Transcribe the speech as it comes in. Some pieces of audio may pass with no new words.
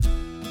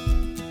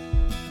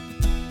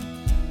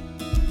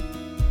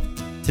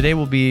Today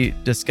we'll be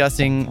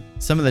discussing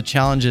some of the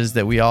challenges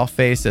that we all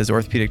face as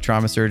orthopedic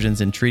trauma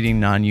surgeons in treating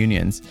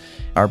non-unions.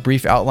 Our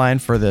brief outline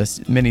for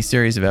this mini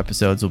series of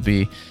episodes will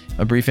be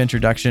a brief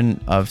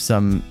introduction of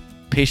some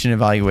patient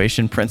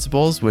evaluation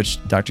principles, which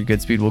Dr.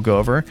 Goodspeed will go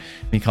over.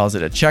 He calls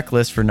it a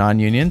checklist for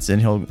non-unions,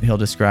 and he'll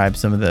describe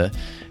some of the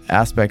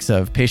aspects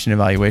of patient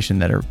evaluation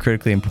that are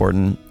critically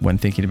important when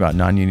thinking about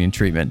non-union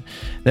treatment.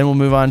 Then we'll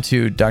move on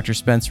to Dr.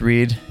 Spence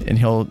Reid, and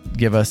he'll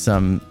give us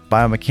some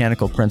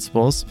biomechanical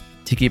principles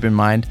to keep in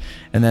mind.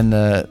 And then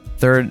the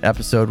third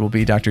episode will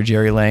be Dr.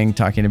 Jerry Lang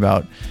talking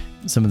about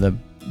some of the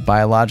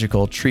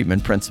biological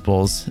treatment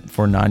principles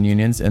for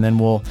non-unions. And then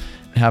we'll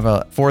have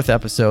a fourth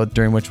episode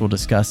during which we'll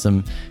discuss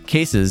some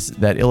cases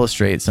that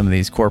illustrate some of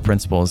these core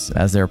principles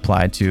as they're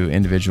applied to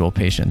individual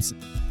patients.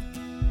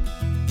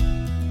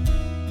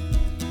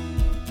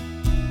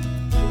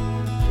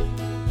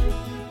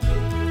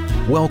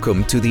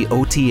 Welcome to the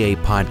OTA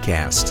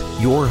podcast,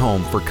 your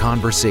home for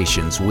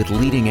conversations with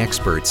leading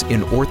experts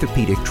in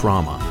orthopedic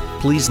trauma.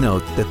 Please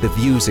note that the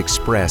views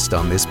expressed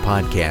on this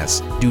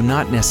podcast do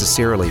not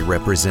necessarily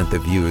represent the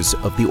views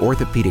of the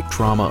Orthopedic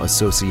Trauma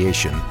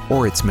Association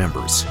or its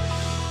members.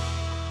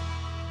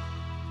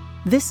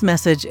 This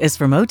message is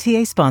from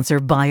OTA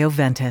sponsor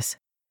Bioventus.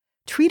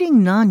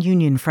 Treating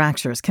non-union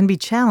fractures can be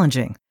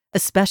challenging,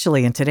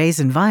 especially in today's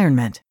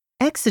environment.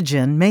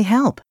 Exogen may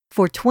help.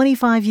 For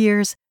 25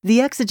 years, the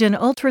Exogen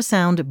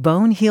ultrasound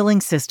bone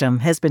healing system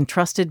has been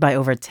trusted by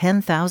over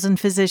 10,000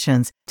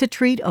 physicians to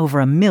treat over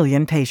 1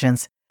 million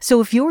patients.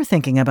 So if you're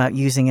thinking about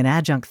using an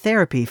adjunct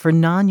therapy for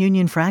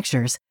non-union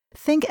fractures,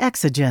 think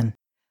Exogen.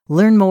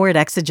 Learn more at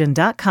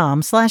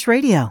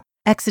exogen.com/radio.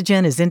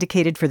 Exogen is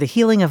indicated for the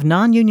healing of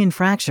non-union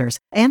fractures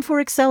and for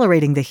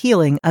accelerating the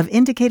healing of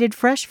indicated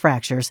fresh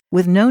fractures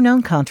with no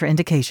known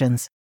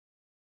contraindications.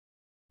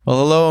 Well,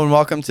 hello and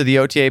welcome to the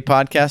OTA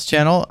podcast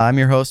channel. I'm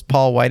your host,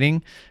 Paul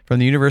Whiting from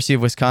the University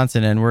of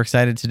Wisconsin, and we're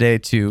excited today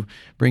to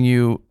bring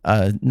you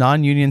a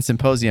non-union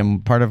symposium,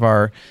 part of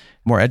our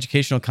more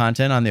educational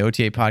content on the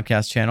OTA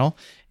podcast channel.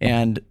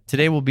 And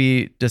today we'll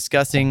be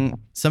discussing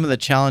some of the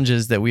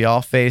challenges that we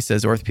all face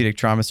as orthopedic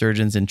trauma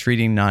surgeons in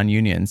treating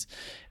non-unions.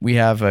 We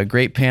have a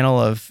great panel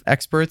of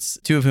experts,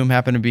 two of whom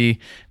happen to be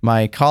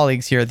my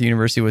colleagues here at the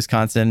University of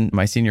Wisconsin,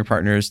 my senior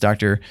partners,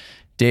 Dr.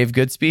 Dave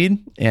Goodspeed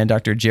and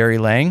Dr. Jerry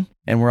Lang.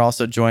 And we're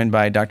also joined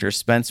by Dr.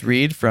 Spence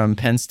Reid from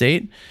Penn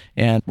State.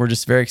 And we're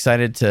just very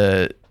excited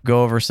to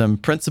go over some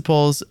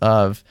principles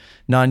of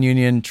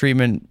non-union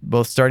treatment,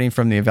 both starting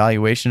from the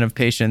evaluation of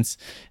patients,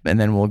 and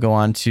then we'll go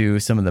on to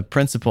some of the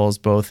principles,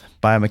 both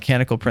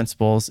biomechanical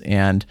principles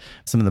and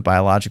some of the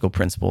biological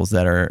principles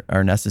that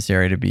are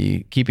necessary to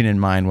be keeping in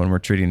mind when we're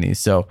treating these.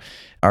 So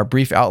our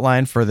brief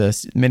outline for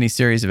this mini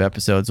series of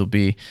episodes will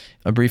be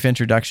a brief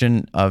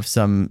introduction of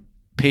some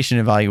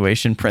patient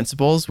evaluation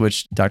principles,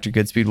 which Dr.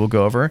 Goodspeed will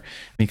go over.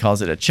 He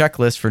calls it a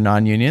checklist for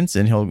non-unions,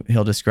 and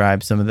he'll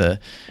describe some of the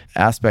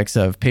aspects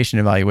of patient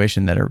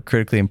evaluation that are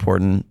critically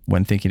important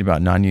when thinking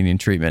about non-union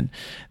treatment.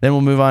 Then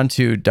we'll move on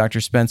to Dr.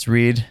 Spence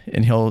Reid,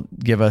 and he'll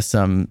give us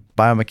some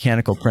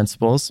biomechanical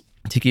principles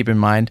to keep in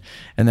mind.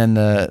 And then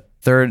the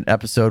third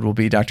episode will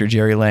be Dr.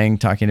 Jerry Lang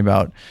talking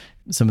about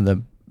some of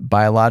the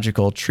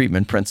biological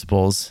treatment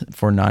principles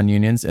for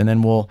non-unions. And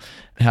then we'll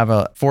have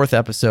a fourth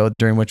episode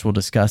during which we'll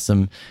discuss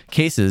some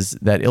cases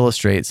that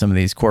illustrate some of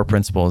these core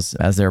principles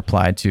as they're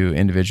applied to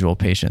individual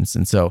patients.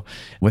 And so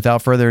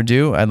without further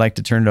ado, I'd like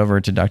to turn it over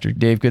to Dr.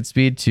 Dave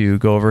Goodspeed to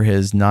go over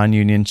his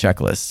non-union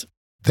checklist.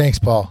 Thanks,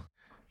 Paul.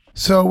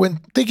 So when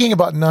thinking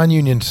about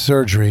non-union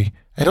surgery,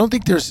 I don't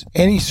think there's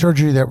any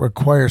surgery that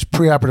requires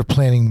pre-operative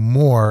planning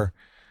more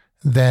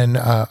than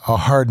a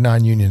hard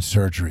non-union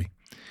surgery.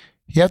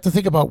 You have to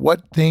think about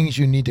what things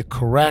you need to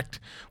correct,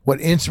 what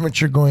instruments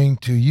you're going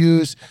to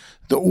use,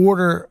 the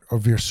order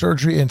of your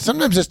surgery, and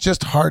sometimes it's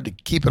just hard to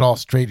keep it all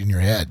straight in your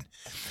head.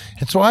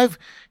 And so I've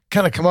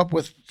kind of come up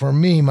with, for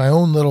me, my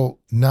own little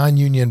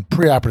non-union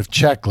preoperative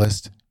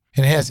checklist,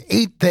 and it has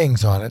 8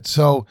 things on it.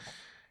 So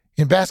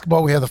in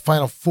basketball, we have the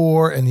Final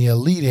Four and the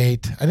Elite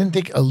 8. I didn't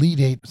think Elite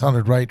 8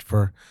 sounded right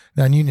for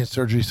non-union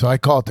surgery, so I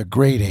call it the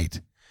Grade 8.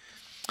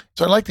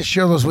 So I'd like to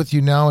share those with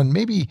you now, and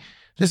maybe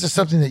this is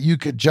something that you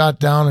could jot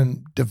down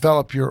and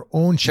develop your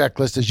own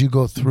checklist as you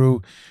go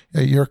through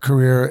your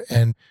career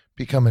and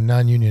become a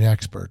non-union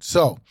expert.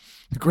 So,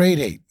 the Grade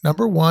 8.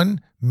 Number 1,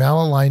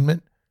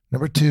 malalignment.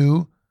 Number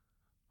 2,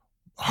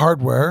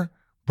 hardware,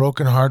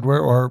 broken hardware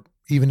or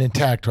even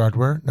intact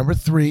hardware. Number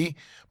 3,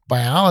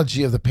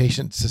 biology of the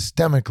patient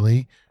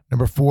systemically.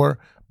 Number 4,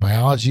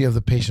 biology of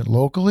the patient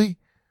locally.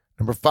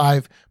 Number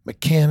 5,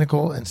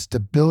 mechanical and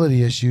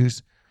stability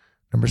issues.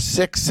 Number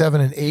 6,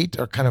 7, and 8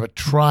 are kind of a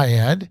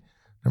triad.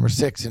 Number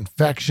 6,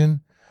 infection.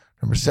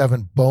 Number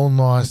 7, bone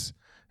loss.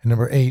 And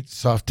number 8,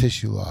 soft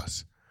tissue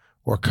loss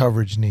or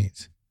coverage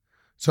needs.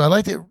 So I'd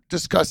like to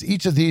discuss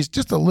each of these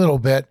just a little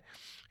bit.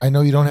 I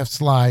know you don't have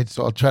slides,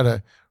 so I'll try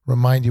to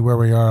remind you where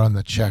we are on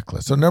the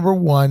checklist. So number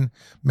 1,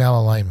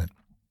 malalignment.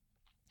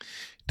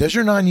 Does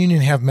your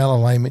non-union have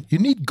malalignment? You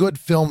need good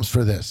films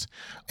for this.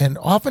 And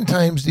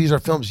oftentimes these are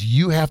films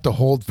you have to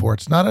hold for.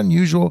 It's not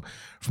unusual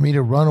for me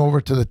to run over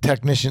to the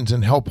technicians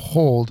and help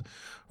hold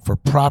for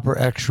proper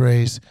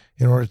x-rays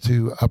in order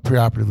to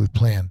preoperatively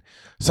plan.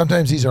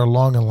 Sometimes these are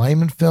long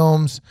alignment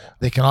films.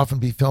 They can often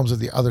be films of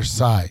the other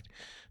side.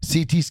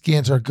 CT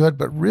scans are good,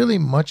 but really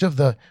much of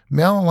the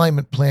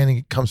malalignment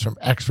planning comes from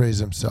x-rays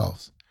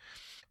themselves.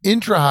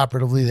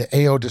 Intraoperatively,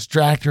 the AO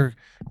distractor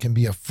can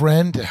be a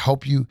friend to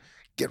help you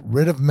get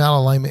rid of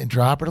malalignment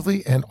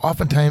intraoperatively, and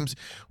oftentimes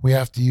we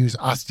have to use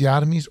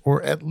osteotomies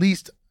or at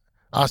least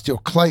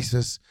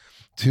osteoclysis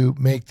to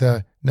make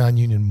the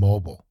non-union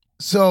mobile.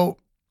 So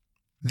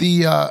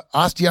the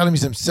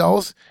osteotomies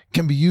themselves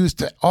can be used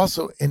to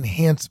also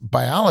enhance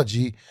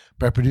biology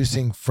by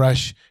producing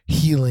fresh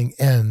healing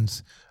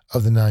ends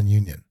of the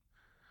non-union.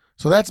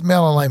 So that's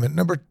malalignment.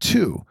 Number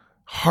 2,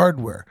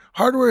 hardware.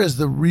 Hardware is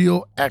the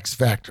real X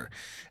factor.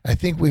 I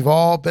think we've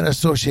all been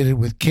associated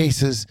with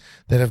cases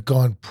that have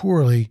gone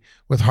poorly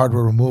with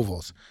hardware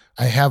removals.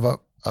 I have a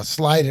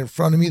slide in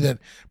front of me that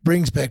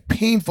brings back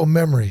painful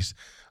memories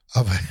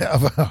of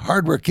a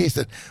hardware case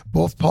that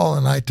both Paul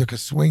and I took a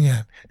swing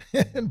at.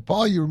 And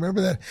Paul, you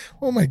remember that?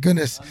 Oh my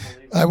goodness.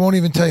 I won't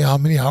even tell you how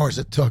many hours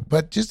it took,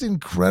 but just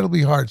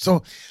incredibly hard.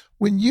 So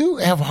when you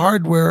have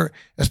hardware,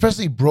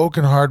 especially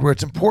broken hardware,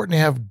 it's important to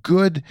have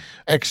good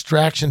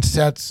extraction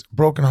sets,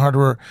 broken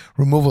hardware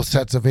removal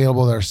sets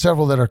available. There are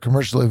several that are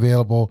commercially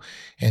available,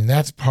 and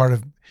that's part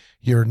of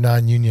your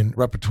non-union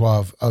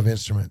repertoire of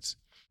instruments.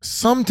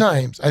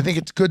 Sometimes I think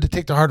it's good to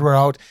take the hardware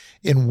out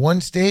in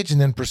one stage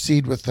and then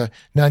proceed with the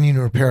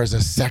non-union repair as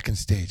a second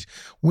stage.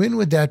 When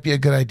would that be a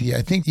good idea?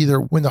 I think either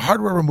when the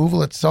hardware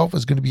removal itself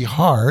is going to be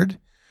hard,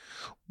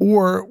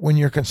 or when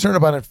you're concerned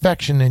about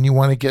infection and you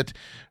want to get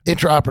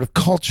intraoperative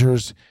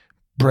cultures,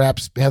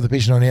 perhaps have the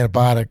patient on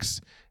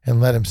antibiotics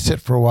and let him sit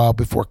for a while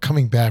before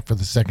coming back for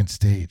the second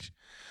stage.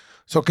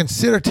 So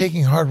consider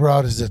taking hardware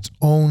out as its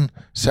own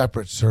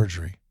separate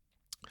surgery.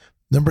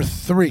 Number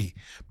 3,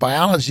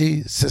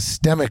 biology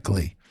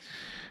systemically.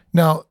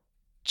 Now,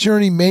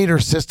 Journey Mater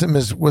system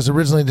was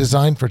originally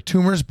designed for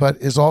tumors, but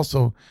is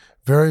also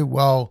very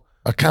well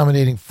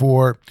accommodating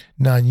for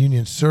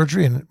non-union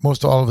surgery, and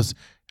most all of us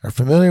are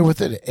familiar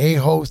with it. A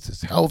host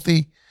is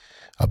healthy.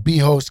 A B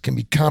host can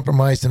be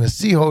compromised, and a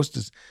C host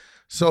is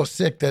so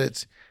sick that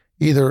it's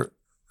either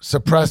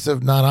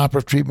suppressive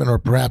non-operative treatment or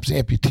perhaps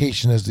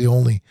amputation as the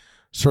only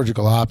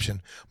surgical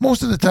option.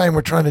 Most of the time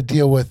we're trying to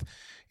deal with,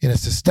 in a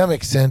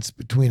systemic sense,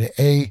 between an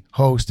A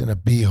host and a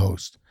B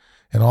host,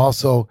 and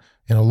also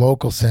in a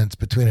local sense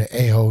between an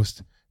A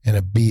host and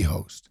a B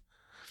host.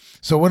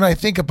 So when I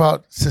think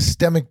about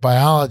systemic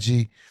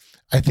biology,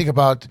 I think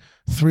about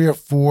 3 or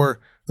 4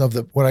 of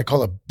the what I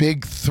call a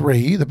big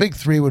 3. The big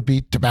 3 would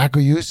be tobacco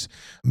use,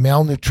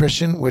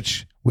 malnutrition,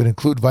 which would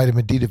include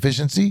vitamin D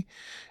deficiency,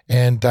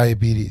 and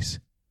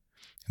diabetes.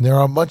 And there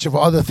are a bunch of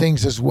other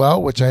things as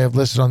well, which I have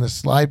listed on this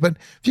slide, but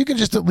if you can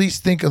just at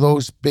least think of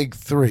those big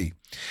 3.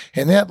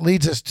 And that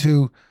leads us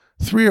to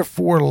 3 or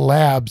 4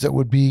 labs that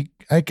would be,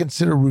 I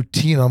consider,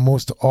 routine on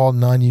most all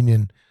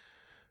non-union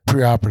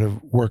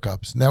preoperative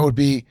workups. And that would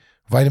be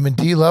vitamin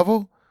D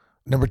level.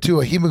 Number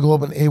 2, a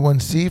hemoglobin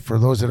A1C for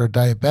those that are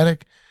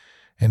diabetic.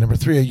 And number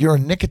 3, a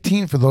urine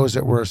nicotine for those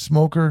that were a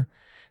smoker.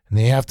 And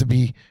they have to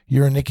be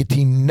urine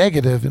nicotine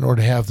negative in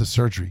order to have the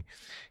surgery.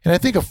 And I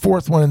think a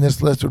 4th one in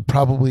this list would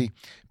probably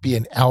be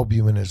an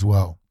albumin as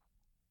well.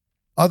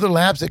 Other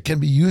labs that can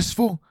be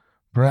useful,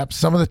 perhaps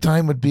some of the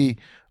time, would be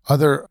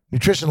other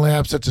nutrition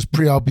labs such as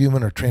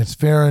pre-albumin or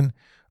transferrin,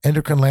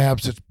 endocrine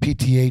labs such as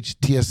PTH,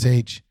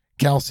 TSH,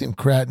 calcium,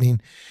 creatinine,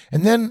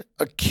 and then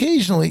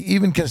occasionally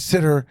even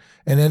consider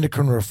an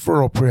endocrine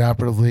referral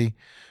preoperatively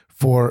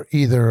for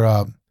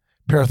either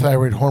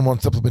parathyroid hormone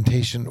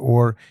supplementation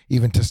or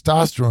even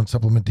testosterone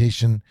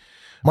supplementation.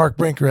 Mark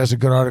Brinker has a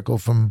good article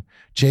from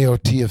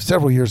JOT of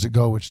several years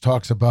ago which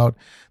talks about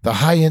the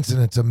high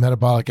incidence of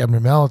metabolic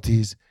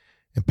abnormalities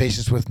in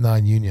patients with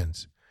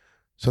non-unions.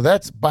 So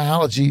that's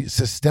biology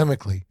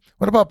systemically.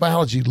 What about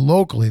biology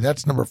locally?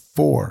 That's number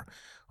 4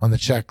 on the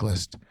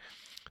checklist.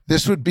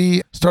 This would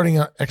be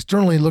starting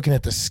externally, looking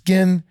at the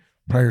skin,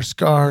 prior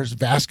scars,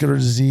 vascular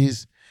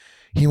disease,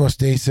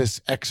 hemostasis,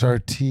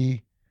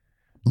 XRT,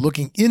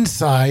 looking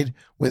inside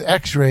with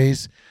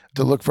x-rays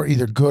to look for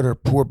either good or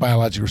poor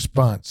biologic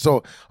response.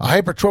 So a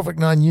hypertrophic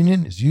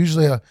non-union is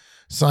usually a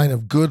sign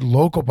of good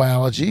local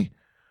biology,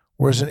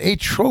 whereas an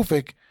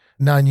atrophic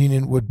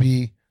non-union would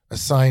be a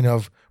sign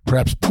of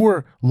perhaps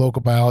poor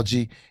local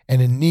biology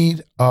and in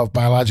need of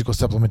biological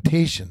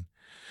supplementation.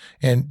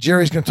 And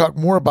Jerry's going to talk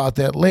more about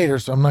that later,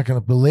 so I'm not going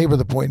to belabor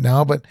the point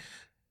now, but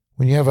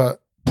when you have a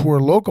poor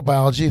local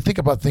biology, think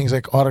about things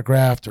like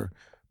autograft or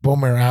bone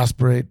marrow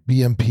aspirate,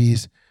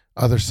 BMPs,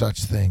 other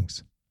such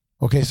things.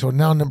 Okay, so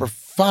now number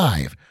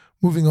 5,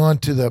 moving on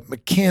to the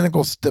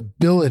mechanical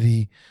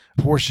stability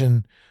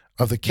portion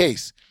of the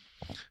case.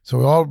 So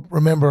we all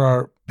remember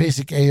our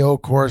basic AO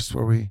course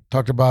where we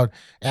talked about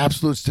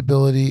absolute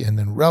stability and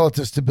then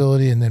relative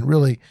stability and then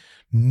really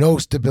no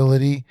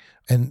stability,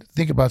 and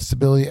think about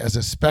stability as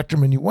a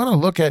spectrum. And you want to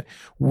look at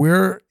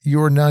where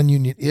your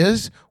non-union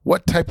is,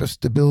 what type of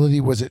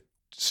stability was it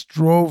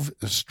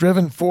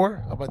striven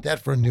for? How about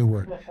that for a new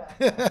word?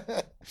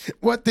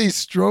 What they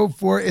strove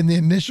for in the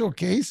initial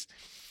case,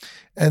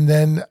 and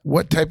then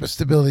what type of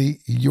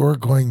stability you're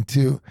going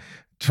to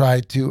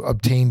try to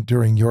obtain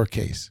during your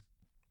case.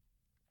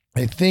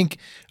 I think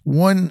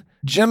one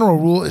general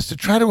rule is to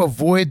try to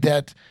avoid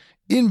that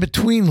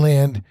in-between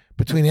land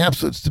between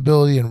absolute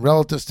stability and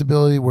relative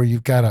stability where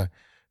you've got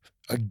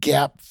a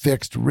gap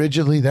fixed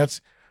rigidly.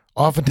 That's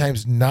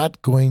oftentimes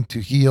not going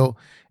to heal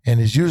and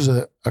is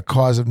usually a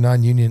cause of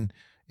non-union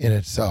in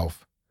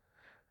itself.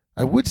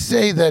 I would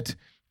say that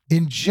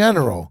in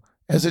general,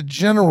 as a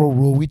general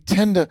rule, we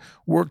tend to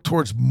work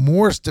towards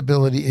more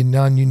stability in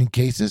non-union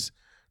cases.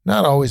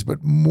 Not always,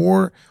 but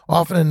more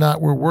often than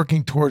not, we're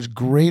working towards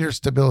greater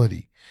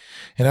stability.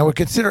 And I would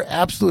consider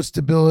absolute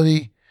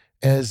stability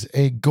as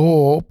a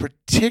goal,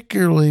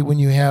 particularly when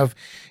you have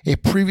a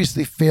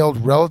previously failed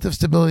relative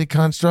stability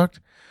construct,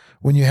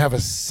 when you have a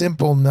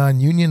simple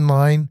non-union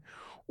line,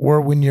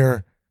 or when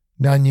your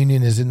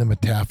non-union is in the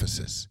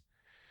metaphysis.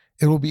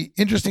 It will be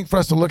interesting for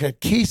us to look at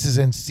cases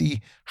and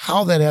see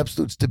how that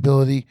absolute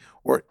stability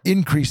or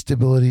increased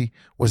stability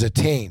was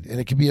attained. And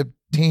it can be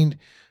obtained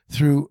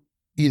through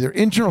either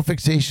internal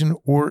fixation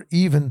or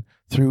even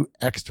through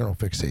external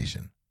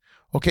fixation.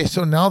 Okay,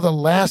 so now the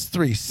last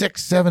three,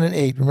 6, 7, and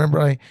 8. Remember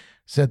I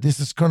said this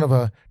is kind of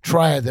a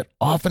triad that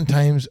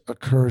oftentimes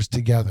occurs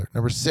together.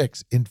 Number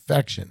 6,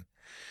 infection.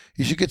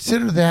 You should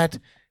consider that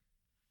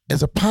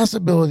as a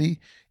possibility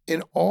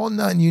in all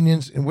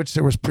non-unions in which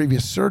there was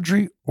previous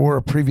surgery or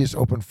a previous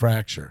open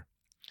fracture.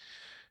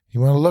 You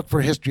want to look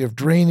for history of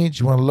drainage.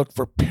 You want to look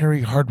for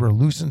peri-hardware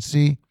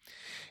lucency.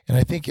 And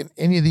I think in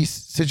any of these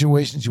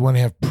situations, you want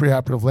to have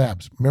preoperative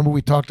labs. Remember,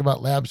 we talked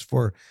about labs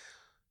for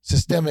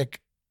systemic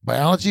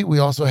biology. We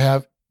also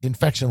have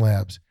infection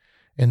labs.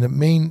 And the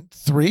main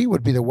three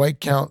would be the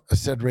white count, a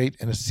SED rate,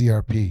 and a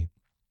CRP.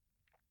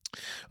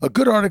 A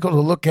good article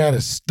to look at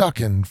is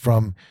Stucken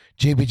from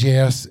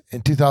JBJS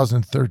in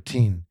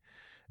 2013.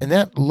 And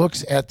that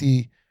looks at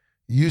the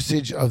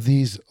usage of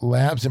these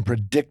labs in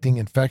predicting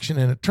infection.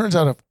 And it turns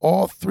out if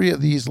all three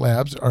of these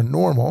labs are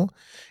normal,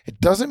 it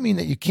doesn't mean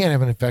that you can't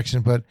have an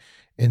infection, but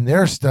in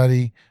their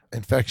study,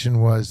 infection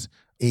was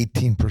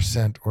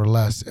 18% or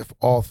less if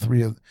all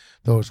three of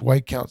those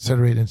white count, SED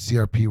rate, and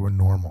CRP were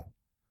normal.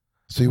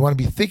 So you want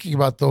to be thinking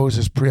about those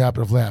as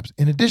preoperative labs.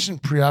 In addition,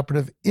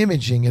 preoperative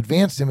imaging,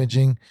 advanced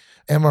imaging,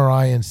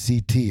 MRI, and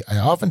CT. I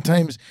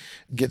oftentimes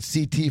get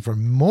CT for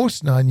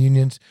most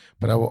non-unions,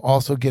 but I will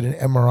also get an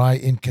MRI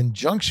in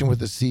conjunction with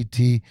the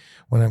CT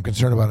when I'm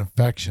concerned about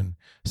infection.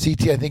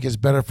 CT, I think, is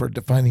better for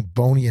defining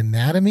bony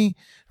anatomy,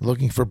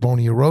 looking for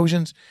bony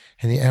erosions,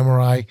 and the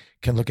MRI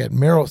can look at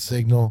marrow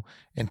signal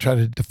and try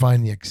to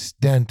define the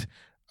extent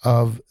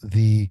of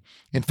the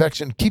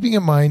infection, keeping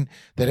in mind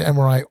that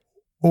MRI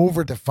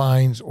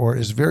over-defines or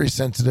is very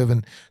sensitive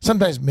and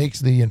sometimes makes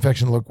the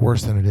infection look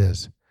worse than it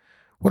is.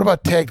 What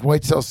about tagged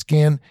white cell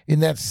scan? In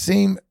that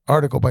same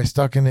article by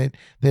Stucken,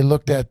 they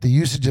looked at the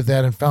usage of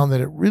that and found that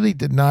it really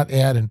did not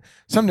add and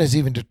sometimes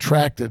even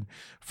detracted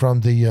from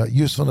the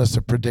usefulness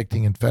of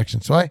predicting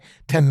infection. So I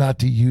tend not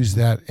to use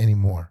that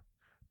anymore.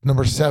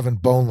 Number 7,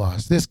 bone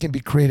loss. This can be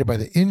created by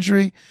the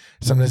injury.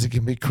 Sometimes it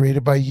can be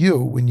created by you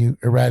when you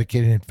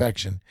eradicate an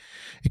infection.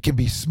 It can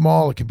be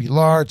small, it can be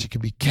large, it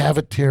can be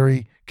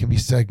cavitary, it can be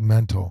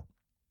segmental.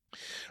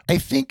 I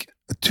think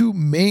the two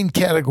main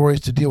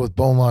categories to deal with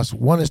bone loss,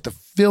 one is to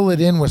fill it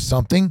in with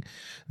something.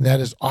 That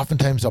is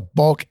oftentimes a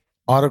bulk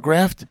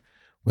autograft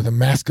with a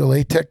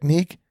masculate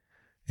technique.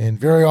 And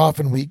very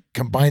often we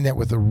combine that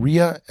with a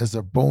RIA as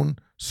a bone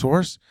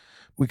source.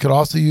 We could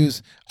also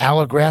use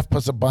allograft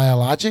plus a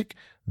biologic.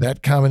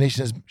 That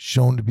combination is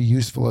shown to be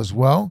useful as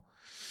well.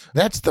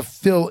 That's the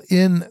fill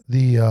in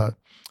the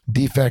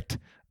defect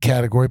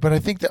category. But I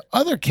think the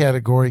other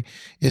category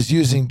is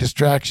using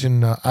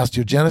distraction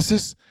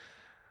osteogenesis,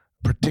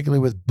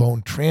 particularly with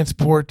bone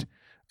transport.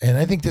 And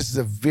I think this is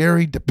a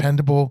very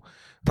dependable,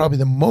 probably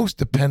the most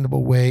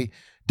dependable way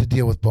to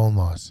deal with bone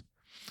loss.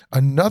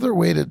 Another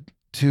way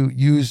to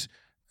use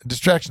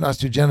distraction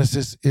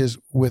osteogenesis is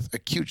with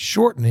acute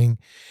shortening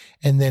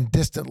and then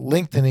distant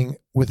lengthening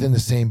within the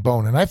same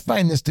bone. And I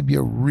find this to be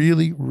a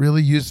really,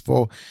 really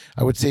useful,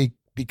 I would say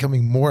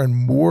becoming more and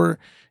more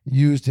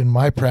used in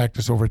my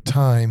practice over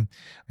time.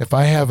 If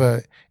I have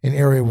an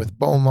area with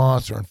bone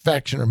loss or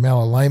infection or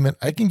malalignment,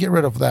 I can get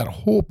rid of that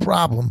whole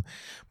problem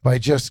by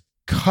just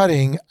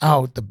cutting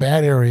out the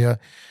bad area,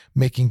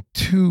 making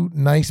 2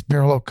 nice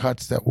parallel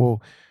cuts that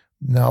will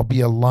now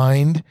be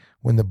aligned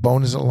when the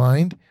bone is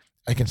aligned.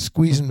 I can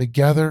squeeze them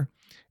together,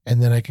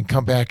 and then I can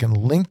come back and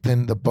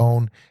lengthen the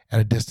bone at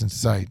a distant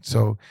site.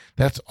 So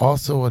that's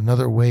also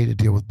another way to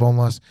deal with bone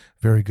loss,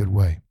 very good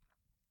way.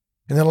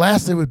 And then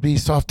lastly would be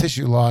soft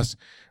tissue loss,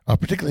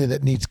 particularly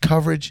that needs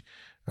coverage.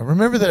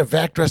 Remember that a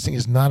vac dressing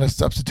is not a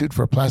substitute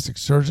for a plastic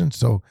surgeon,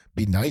 so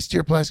be nice to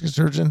your plastic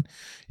surgeon.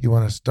 You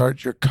want to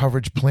start your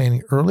coverage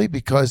planning early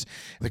because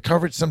the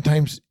coverage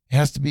sometimes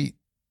has to be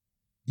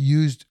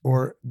used,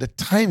 or the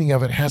timing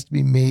of it has to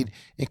be made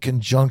in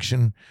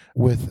conjunction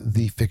with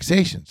the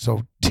fixation.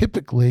 So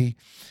typically,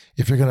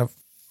 if you're going to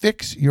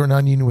fix your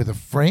non-union with a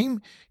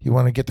frame, you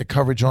want to get the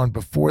coverage on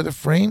before the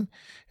frame.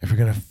 If you're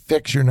going to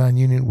fix your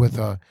non-union with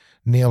a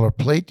nail or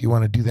plate, you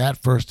want to do that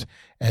first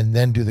and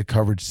then do the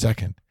coverage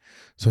second.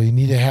 So you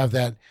need to have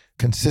that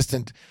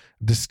consistent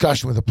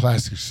discussion with a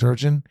plastic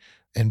surgeon,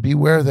 and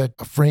beware that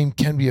a frame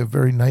can be a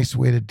very nice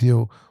way to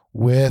deal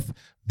with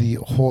the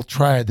whole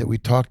triad that we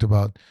talked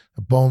about,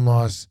 the bone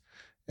loss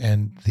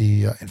and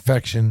the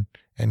infection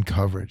and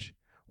coverage.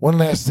 One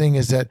last thing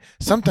is that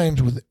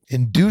sometimes with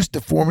induced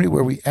deformity,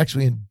 where we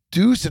actually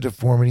induce a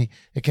deformity,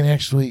 it can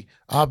actually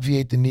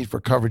obviate the need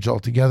for coverage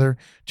altogether.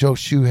 Joe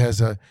Hsu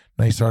has a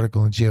nice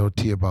article in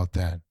JOT about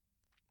that.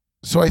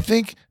 So I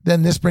think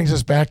then this brings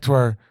us back to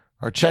our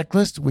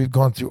checklist. We've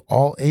gone through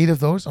all 8 of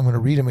those. I'm going to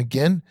read them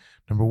again.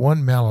 Number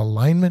 1,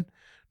 malalignment.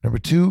 Number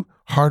 2,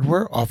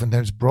 hardware,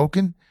 oftentimes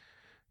broken,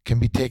 can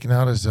be taken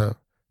out as a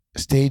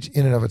stage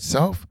in and of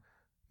itself.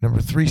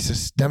 Number 3,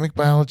 systemic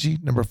biology.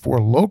 Number 4,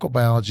 local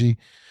biology.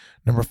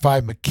 Number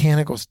 5,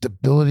 mechanical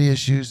stability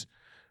issues.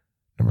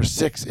 Number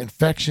 6,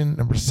 infection.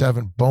 Number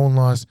 7, bone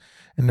loss.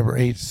 And number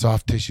 8,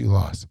 soft tissue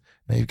loss.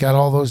 Now you've got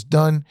all those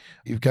done.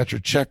 You've got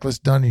your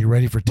checklist done, and you're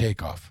ready for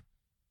takeoff.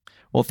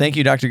 Well, thank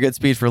you, Dr.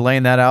 Goodspeed, for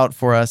laying that out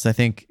for us. I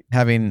think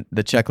having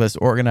the checklist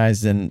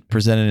organized and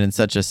presented in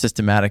such a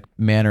systematic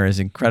manner is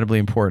incredibly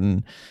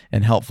important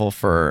and helpful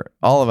for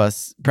all of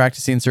us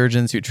practicing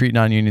surgeons who treat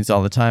non-unions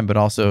all the time, but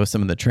also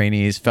some of the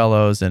trainees,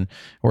 fellows, and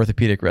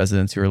orthopedic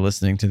residents who are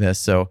listening to this.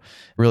 So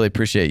really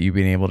appreciate you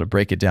being able to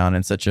break it down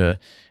in such a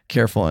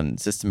careful and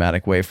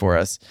systematic way for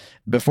us.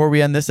 Before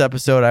we end this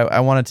episode, I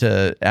wanted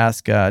to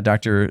ask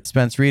Dr.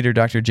 Spence Reid or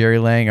Dr. Jerry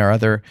Lang, our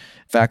other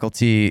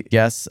faculty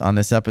guests on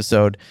this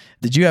episode,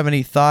 did you have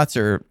any thoughts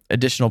or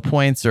additional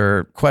points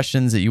or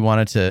questions that you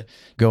wanted to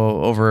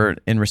go over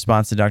in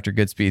response to Dr.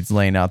 Goodspeed's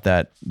laying out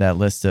that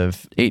list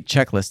of 8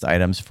 checklist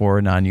items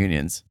for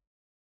non-unions?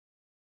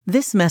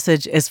 This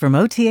message is from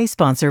OTA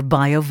sponsor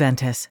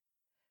BioVentus.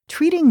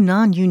 Treating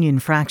non-union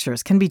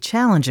fractures can be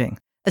challenging,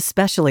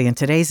 especially in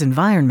today's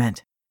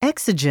environment.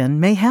 Exogen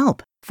may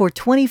help. For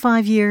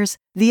 25 years,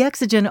 the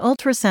Exogen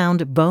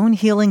ultrasound bone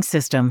healing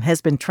system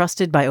has been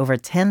trusted by over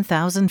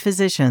 10,000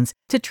 physicians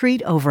to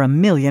treat over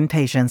 1 million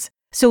patients.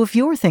 So if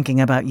you're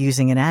thinking about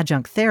using an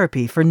adjunct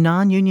therapy for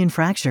non-union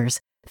fractures,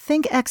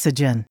 think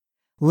Exogen.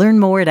 Learn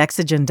more at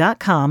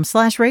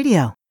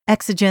exogen.com/radio.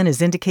 Exogen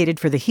is indicated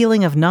for the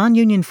healing of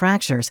non-union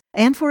fractures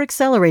and for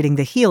accelerating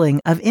the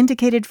healing of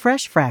indicated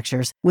fresh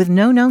fractures with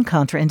no known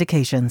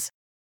contraindications.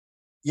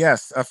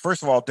 Yes.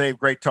 First of all, Dave,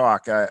 great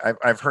talk.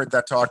 I've heard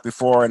that talk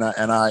before, and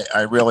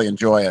I really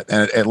enjoy it,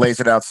 and it lays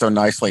it out so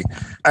nicely.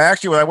 I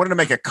wanted to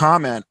make a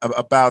comment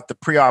about the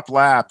pre-op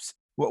labs.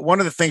 One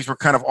of the things we're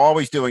kind of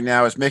always doing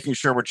now is making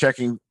sure we're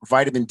checking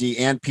vitamin D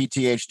and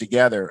PTH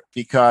together,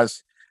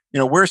 because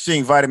we're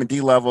seeing vitamin D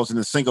levels in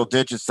the single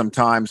digits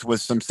sometimes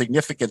with some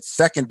significant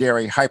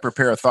secondary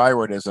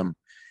hyperparathyroidism.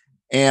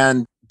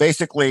 And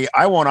basically,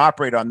 I won't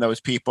operate on those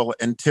people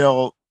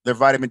until their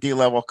vitamin D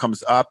level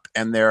comes up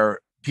and their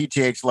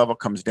PTH level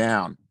comes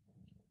down.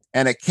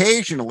 And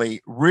occasionally,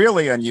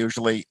 really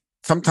unusually,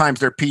 sometimes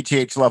their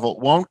PTH level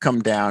won't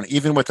come down,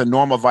 even with a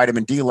normal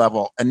vitamin D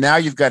level. And now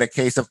you've got a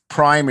case of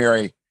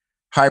primary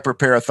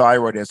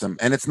hyperparathyroidism.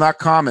 And it's not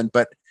common,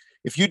 but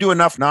if you do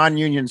enough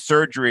non-union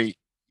surgery,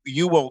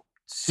 you will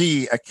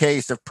see a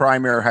case of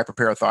primary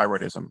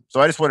hyperparathyroidism.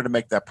 So I just wanted to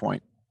make that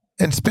point.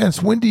 And Spence,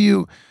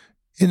 in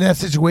that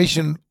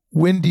situation,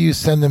 when do you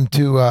send them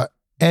to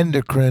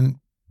endocrine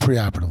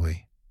preoperatively?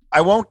 I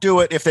won't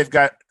do it if they've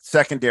got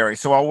secondary.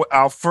 So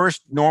I'll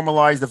first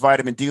normalize the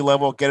vitamin D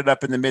level, get it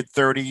up in the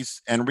mid-30s,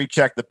 and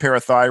recheck the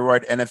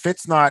parathyroid. And if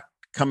it's not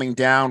coming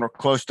down or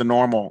close to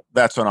normal,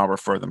 that's when I'll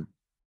refer them.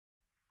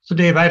 So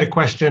Dave, I had a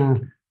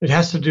question. It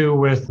has to do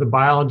with the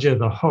biology of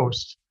the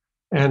host.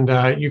 And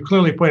you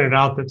clearly pointed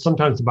out that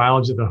sometimes the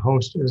biology of the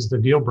host is the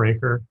deal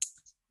breaker.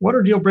 What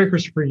are deal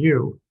breakers for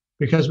you?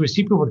 Because we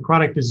see people with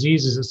chronic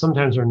diseases that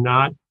sometimes are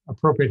not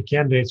appropriate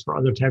candidates for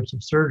other types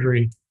of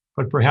surgery,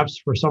 but perhaps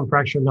for some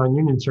fracture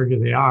non-union surgery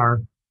they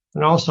are.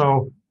 And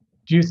also,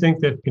 do you think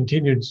that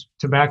continued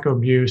tobacco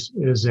abuse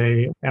is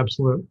a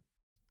absolute?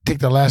 Take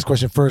the last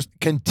question first.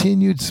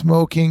 Continued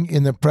smoking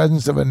in the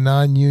presence of a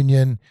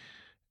non-union,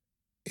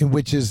 in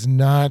which is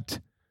not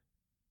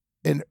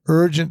an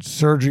urgent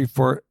surgery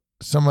for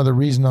some other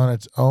reason on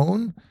its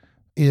own,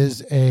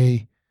 is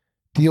a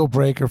deal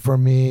breaker for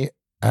me.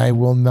 I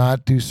will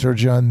not do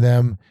surgery on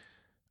them.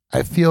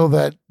 I feel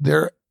that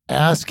they're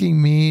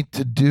asking me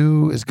to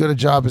do as good a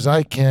job as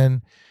I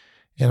can,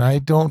 and I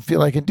don't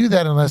feel I can do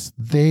that unless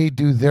they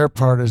do their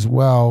part as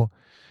well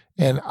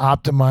and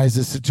optimize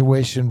the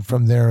situation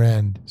from their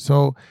end.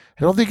 So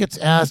I don't think it's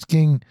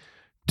asking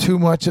too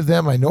much of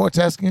them. I know it's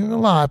asking a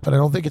lot, but I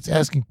don't think it's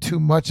asking too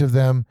much of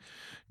them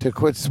to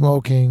quit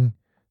smoking.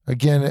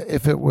 Again,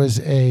 if it was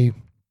a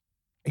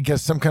I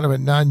guess, some kind of a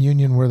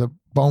non-union where the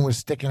bone was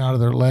sticking out of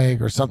their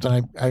leg or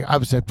something, I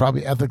obviously I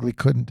probably ethically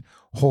couldn't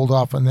hold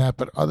off on that.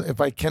 But if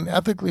I can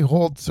ethically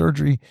hold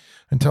surgery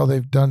until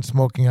they've done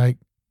smoking, I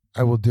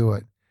will do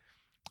it.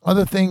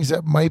 Other things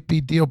that might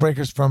be deal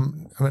breakers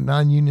from a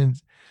non-union,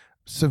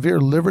 severe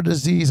liver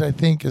disease, I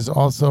think, is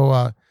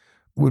also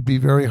would be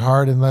very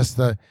hard unless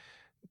the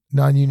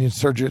non-union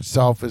surgery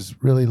itself is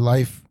really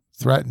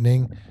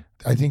life-threatening.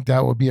 I think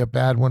that would be a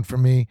bad one for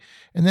me.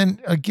 And then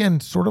again,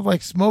 sort of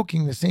like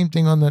smoking, the same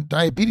thing on the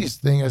diabetes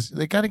thing, is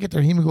they got to get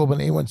their hemoglobin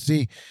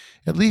A1C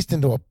at least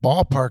into a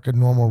ballpark of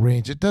normal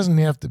range. It doesn't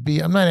have to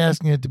be, I'm not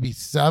asking it to be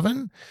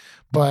 7,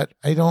 but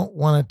I don't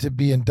want it to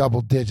be in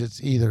double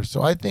digits either.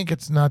 So I think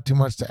it's not too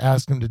much to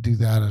ask them to do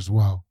that as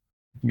well.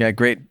 Yeah,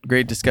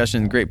 great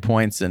discussion, great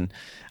points. And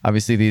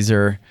obviously these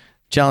are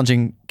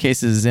challenging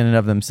cases in and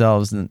of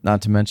themselves,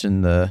 not to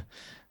mention the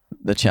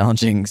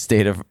challenging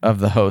state of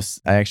the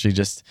host. I actually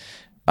just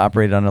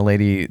operated on a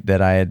lady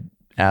that I had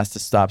asked to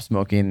stop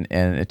smoking,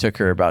 and it took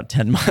her about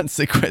 10 months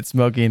to quit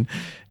smoking.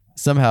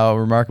 Somehow,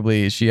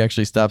 remarkably, she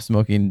actually stopped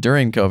smoking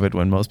during COVID,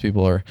 when most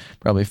people are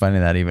probably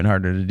finding that even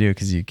harder to do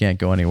because you can't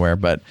go anywhere.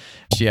 But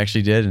she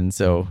actually did. And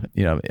so,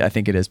 I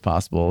think it is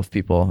possible if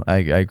people, I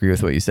agree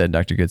with what you said,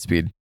 Dr.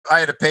 Goodspeed. I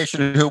had a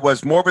patient who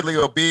was morbidly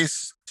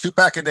obese,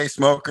 2-pack-a-day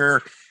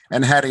smoker,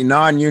 and had a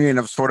non-union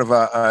of sort of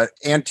a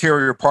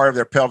anterior part of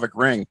their pelvic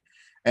ring.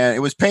 And it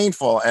was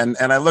painful. And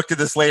I looked at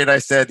this lady and I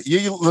said,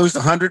 you lose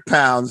 100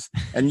 pounds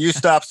and you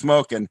stop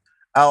smoking,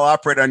 I'll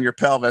operate on your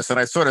pelvis. And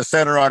I sort of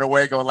sent her on her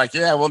way going like,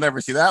 yeah, we'll never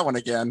see that one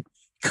again.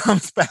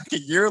 Comes back a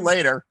year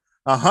later,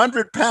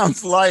 100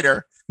 pounds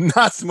lighter,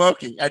 not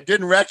smoking. I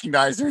didn't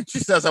recognize her. And she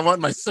says, I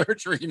want my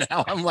surgery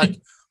now. I'm like,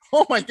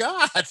 oh my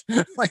God,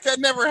 like that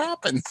never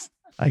happens.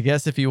 I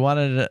guess if you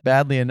wanted it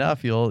badly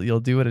enough, you'll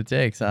do what it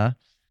takes, huh?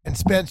 And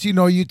Spence,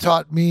 you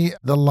taught me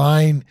the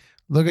line,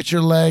 look at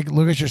your leg,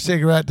 look at your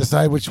cigarette,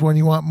 decide which one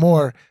you want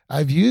more.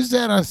 I've used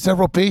that on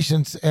several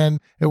patients, and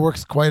it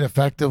works quite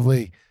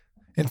effectively.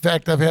 In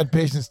fact, I've had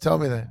patients tell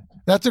me that.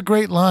 That's a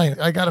great line.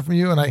 I got it from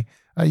you, and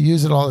I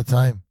use it all the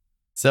time.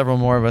 Several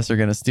more of us are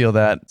going to steal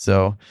that,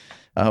 so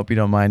I hope you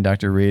don't mind,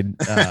 Dr. Reid.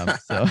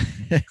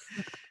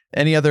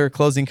 Any other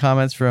closing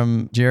comments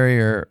from Jerry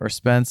or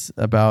Spence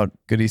about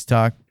Goody's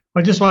talk?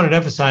 I just wanted to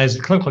emphasize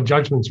that clinical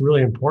judgment is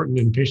really important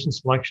in patient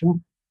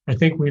selection. I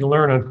think we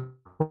learn,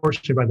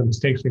 unfortunately, by the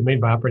mistakes we've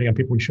made by operating on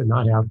people we should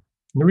not have. And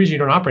the reason you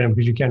don't operate on them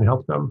is because you can't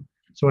help them.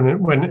 So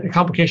when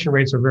complication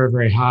rates are very,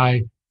 very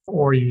high,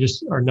 or you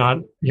just are not,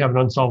 you have an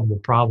unsolvable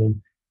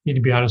problem, you need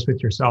to be honest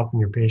with yourself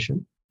and your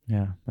patient.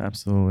 Yeah,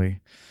 absolutely.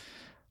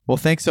 Well,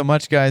 thanks so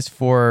much, guys,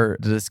 for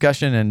the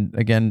discussion. And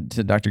again,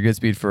 to Dr.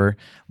 Goodspeed for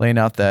laying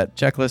out that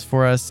checklist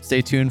for us.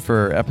 Stay tuned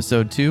for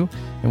episode 2,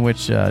 in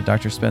which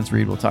Dr. Spence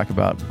Reid will talk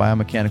about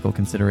biomechanical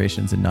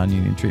considerations in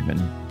non-union treatment.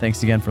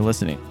 Thanks again for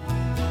listening.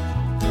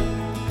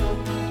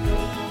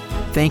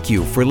 Thank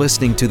you for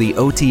listening to the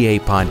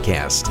OTA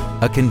podcast,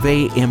 a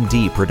Convey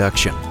MD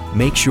production.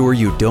 Make sure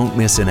you don't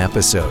miss an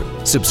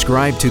episode.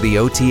 Subscribe to the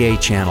OTA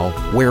channel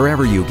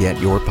wherever you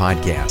get your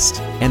podcast.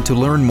 And to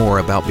learn more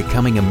about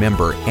becoming a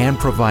member and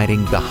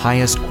providing the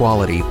highest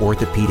quality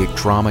orthopedic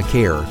trauma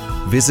care,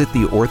 visit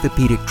the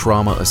Orthopedic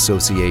Trauma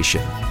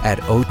Association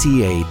at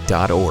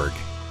ota.org.